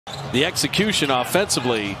The execution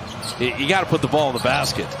offensively, you got to put the ball in the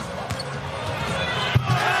basket.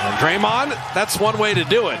 And Draymond, that's one way to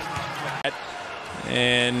do it.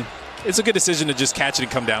 And it's a good decision to just catch it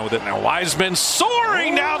and come down with it. Now Wiseman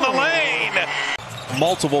soaring down the lane.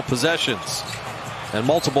 Multiple possessions and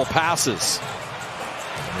multiple passes.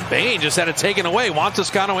 And Bane just had it taken away. Juan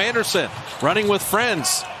Toscano Anderson running with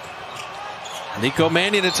friends. Nico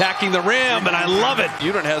Mannion attacking the rim, and I love it.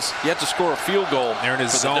 Udon has yet to score a field goal. They're in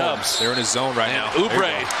his zone. They're in his zone right now.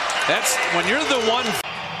 Oubre. That's when you're the one.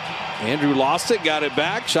 Andrew lost it, got it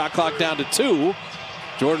back. Shot clock down to 2.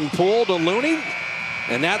 Jordan Poole to Looney.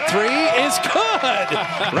 And that 3 is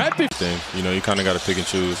good. Right before. You know, you kind of got to pick and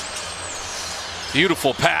choose.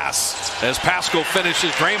 Beautiful pass as Pascal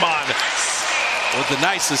finishes. Draymond with a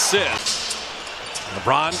nice assist.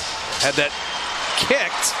 LeBron had that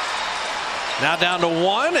kicked. Now down to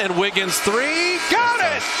 1, and Wiggins 3. Got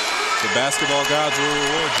it! The basketball gods will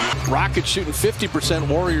reward you. Rockets shooting 50%,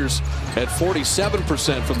 Warriors at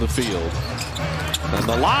 47% from the field. And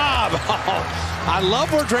the lob. Oh, I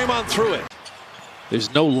love where Draymond threw it.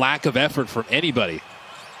 There's no lack of effort from anybody.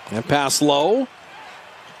 And pass low.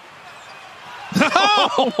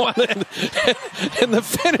 Oh, and the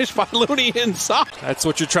finish by Looney inside. That's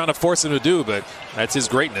what you're trying to force him to do, but that's his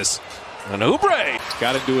greatness. And Oubre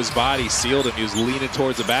got into his body, sealed him. He was leaning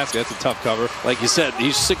towards the basket. That's a tough cover. Like you said,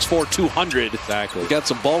 he's 6'4", 200. Exactly. Got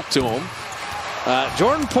some bulk to him.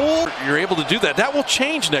 Jordan Poole, you're able to do that. That will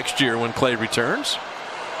change next year when Clay returns.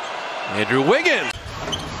 Andrew Wiggins.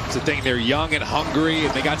 It's the thing. They're young and hungry,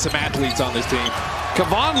 and they got some athletes on this team.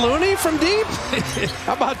 Kevon Looney from deep.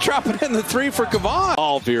 How about dropping in the 3 for Kevon?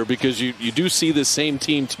 All here because you do see the same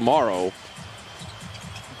team tomorrow.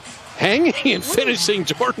 Hanging and finishing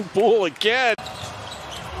Jordan Poole again.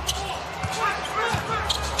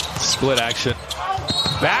 Split action.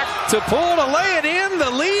 Back to Poole to lay it in, the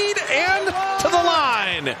lead, and to the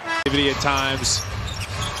line. At times,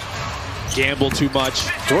 gamble too much.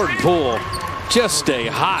 Jordan Poole, just stay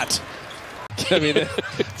hot. I mean,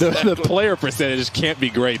 the player percentage can't be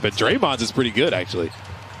great, but Draymond's is pretty good, actually.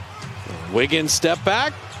 Wiggins step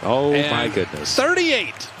back. Oh, my goodness.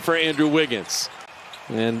 38 for Andrew Wiggins.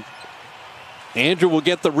 And Andrew will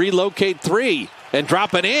get the relocate 3 and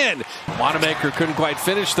drop it in. Wanamaker couldn't quite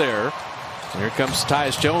finish there. Here comes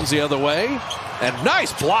Tyus Jones the other way. And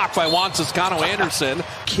nice block by Juan Toscano Anderson.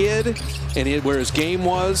 Kid, and where his game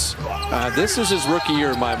was. This is his rookie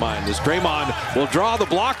year in my mind. As Draymond will draw the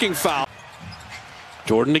blocking foul.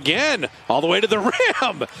 Jordan again, all the way to the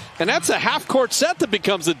rim. And that's a half-court set that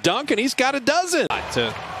becomes a dunk, and he's got a dozen.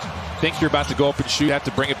 To think you're about to go up and shoot, have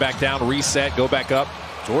to bring it back down, reset, go back up.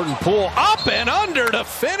 Jordan Poole up and under to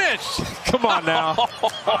finish. Come on now.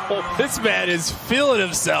 This man is feeling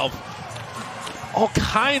himself. All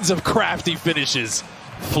kinds of crafty finishes.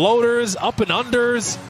 Floaters, up and unders.